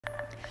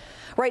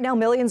Right now,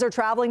 millions are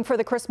traveling for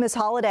the Christmas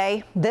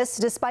holiday. This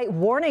despite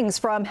warnings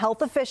from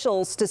health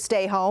officials to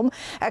stay home.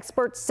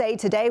 Experts say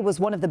today was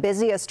one of the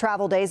busiest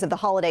travel days of the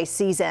holiday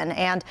season,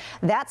 and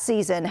that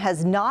season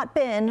has not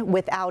been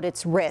without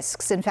its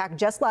risks. In fact,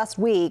 just last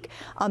week,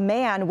 a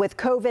man with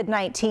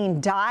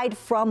COVID-19 died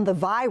from the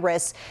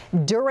virus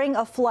during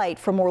a flight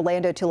from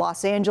Orlando to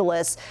Los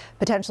Angeles,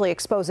 potentially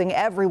exposing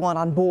everyone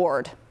on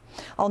board.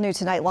 All new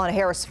tonight, Lana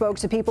Harris spoke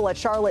to people at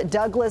Charlotte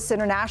Douglas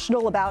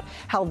International about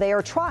how they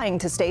are trying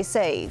to stay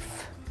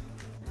safe.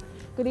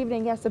 Good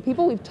evening. Yes, the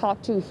people we've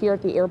talked to here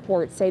at the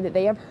airport say that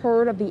they have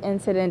heard of the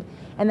incident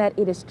and that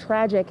it is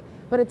tragic,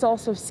 but it's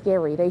also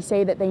scary. They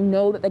say that they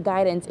know that the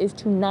guidance is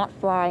to not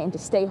fly and to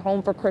stay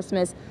home for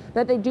Christmas,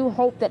 that they do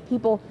hope that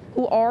people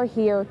who are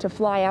here to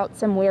fly out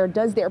somewhere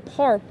does their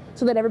part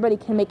so that everybody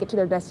can make it to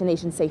their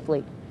destination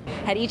safely.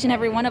 Had each and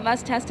every one of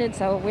us tested,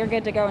 so we're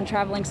good to go and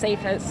traveling safe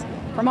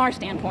from our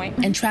standpoint.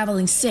 And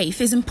traveling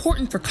safe is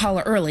important for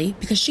Kala Earley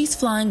because she's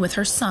flying with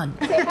her son.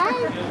 Say hi.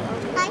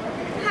 Hi.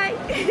 Hi.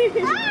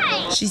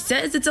 Hi. She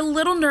says it's a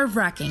little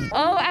nerve-wracking.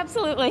 Oh,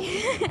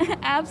 absolutely.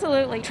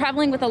 Absolutely.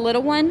 Traveling with a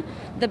little one,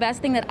 the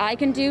best thing that I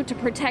can do to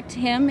protect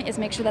him is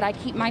make sure that I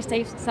keep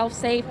myself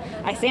safe.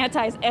 I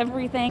sanitize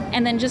everything,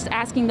 and then just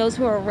asking those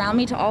who are around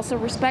me to also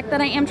respect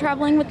that I am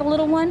traveling with the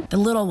little one. The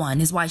little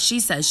one is why she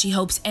says she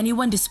hopes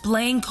anyone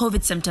displaying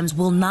COVID symptoms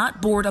will not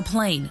board a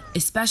plane,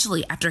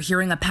 especially after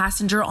hearing a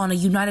passenger on a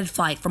United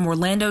flight from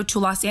Orlando to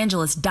Los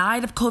Angeles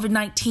died of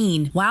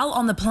COVID-19 while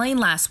on the plane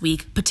last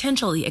week,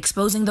 potentially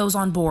exposing those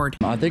on board.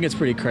 I think it's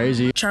pretty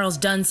crazy. Charles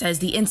Dunn says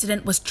the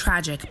incident was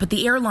tragic, but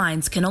the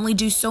airlines can only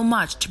do so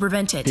much to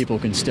prevent it. People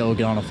can still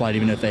get on a flight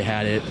even if they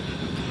had it,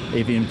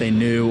 even if they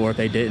knew or if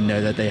they didn't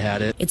know that they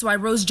had it. It's why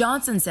Rose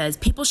Johnson says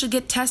people should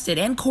get tested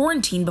and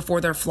quarantined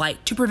before their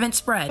flight to prevent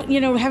spread. You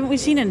know, haven't we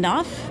seen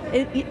enough?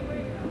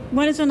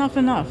 When is enough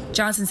enough?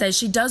 Johnson says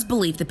she does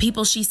believe the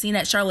people she's seen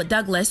at Charlotte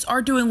Douglas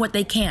are doing what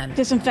they can.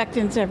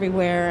 Disinfectants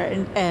everywhere,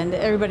 and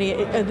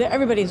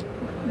everybody's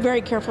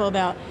very careful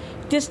about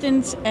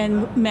distance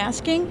and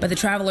masking. But the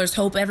travelers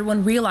hope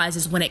everyone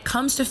realizes when it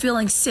comes to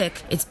feeling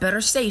sick, it's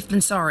better safe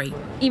than sorry.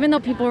 Even though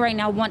people right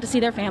now want to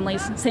see their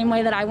families, same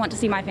way that I want to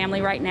see my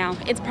family right now,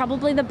 it's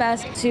probably the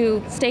best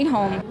to stay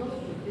home.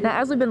 Now,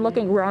 as we've been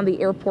looking around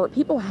the airport,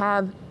 people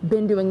have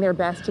been doing their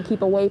best to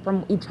keep away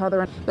from each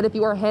other. But if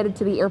you are headed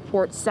to the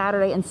airport,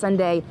 Saturday and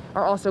Sunday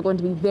are also going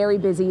to be very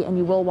busy, and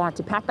you will want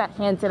to pack that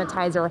hand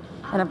sanitizer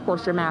and, of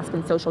course, your mask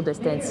and social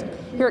distance.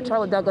 Here at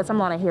Charlotte Douglas, I'm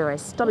Lana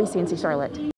Harris, WCNC Charlotte.